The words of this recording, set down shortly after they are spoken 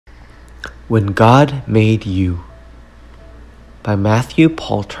When God Made You by Matthew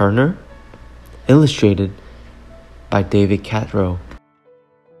Paul Turner, illustrated by David Catrow.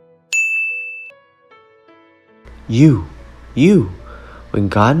 You, when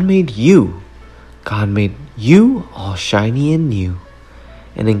God made you all shiny and new,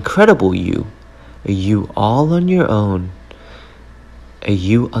 an incredible you, a you all on your own, a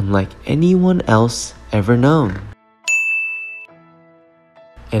you unlike anyone else ever known.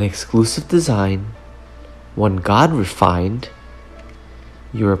 An exclusive design, one God refined,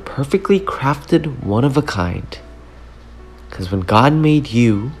 you're a perfectly crafted one of a kind. 'Cause when God made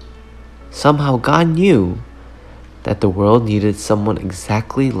you, somehow God knew that the world needed someone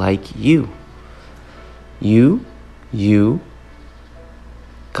exactly like you. You,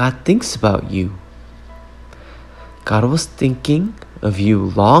 God thinks about you. God was thinking of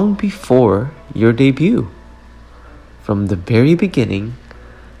you long before your debut. From the very beginning,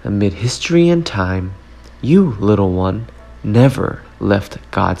 amid history and time, you, little one, never left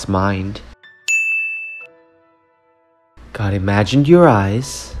God's mind. God imagined your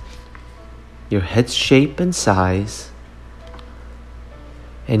eyes, your head's shape and size,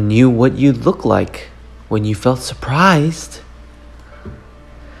 and knew what you'd look like when you felt surprised.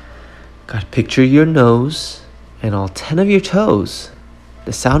 God pictured your nose and all 10 of your toes.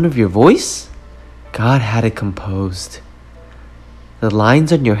 The sound of your voice, God had it composed. The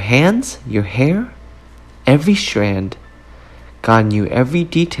lines on your hands, your hair, every strand, God knew every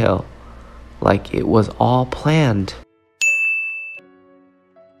detail like it was all planned.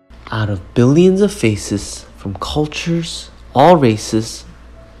 Out of billions of faces, from cultures, all races,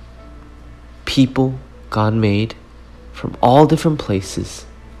 people God made from all different places.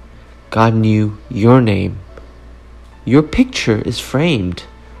 God knew your name. Your picture is framed.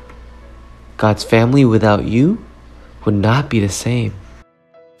 God's family without you would not be the same.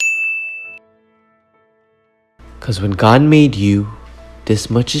 'Cause when God made you,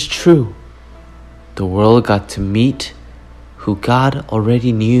 this much is true. The world got to meet who God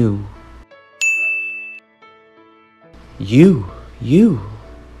already knew. You,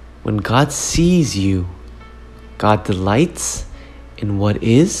 when God sees you, God delights in what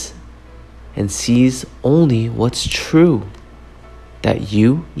is and sees only what's true. That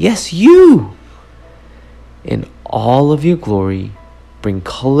you, yes you, in all of your glory, bring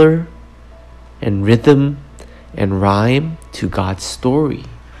color and rhythm and rhyme to God's story.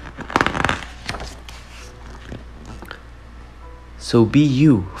 So be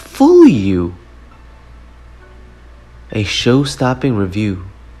you, fully you, a show-stopping review.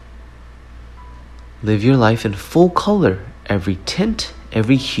 Live your life in full color, every tint,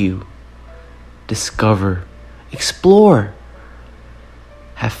 every hue. Discover, explore,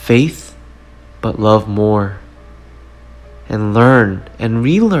 have faith, but love more. And learn and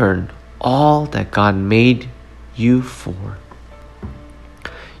relearn all that God made you for.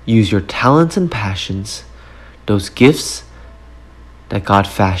 Use your talents and passions, those gifts that God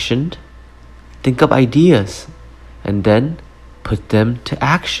fashioned. Think up ideas and then put them to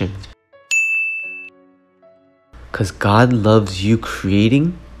action. 'Cause God loves you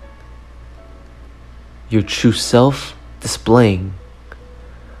creating, your true self displaying,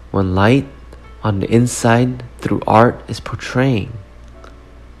 when light on the inside through art is portraying.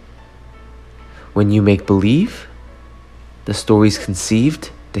 When you make believe, the stories conceived,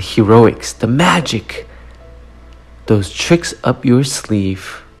 the heroics, the magic, those tricks up your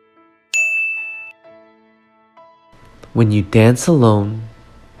sleeve. When you dance alone,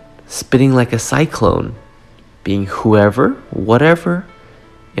 spinning like a cyclone, being whoever, whatever,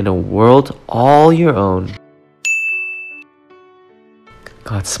 in a world all your own.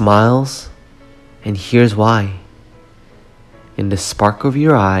 God smiles, and here's why. In the spark of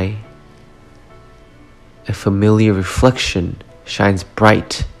your eye, a familiar reflection shines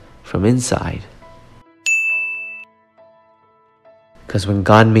bright from inside. 'Cause when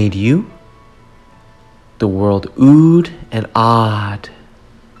God made you, the world oohed and awed.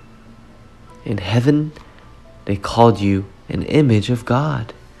 In heaven, they called you an image of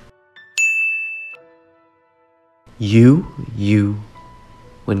God. You,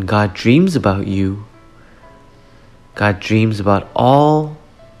 when God dreams about you, God dreams about all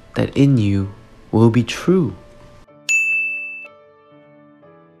that in you will be true.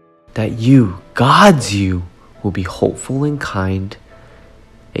 That you, God's you, will be hopeful and kind,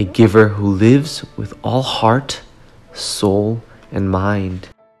 a giver who lives with all heart, soul, and mind.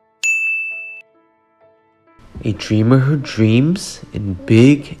 A dreamer who dreams in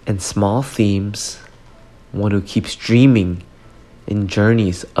big and small themes, one who keeps dreaming in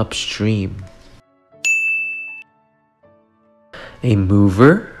journeys upstream. A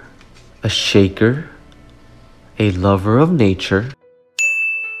mover a shaker, a lover of nature,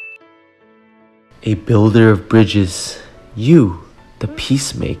 a builder of bridges, you, the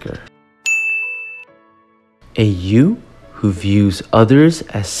peacemaker. A you who views others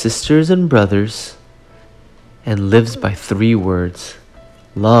as sisters and brothers and lives by 3 words: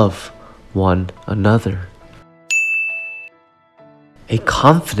 love one another. A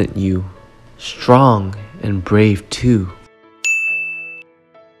confident you, strong and brave too.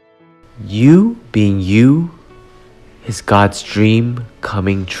 You being you is God's dream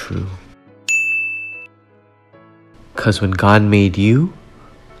coming true. 'Cause when God made you,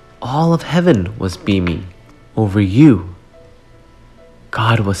 all of heaven was beaming over you.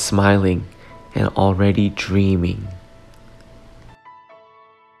 God was smiling and already dreaming.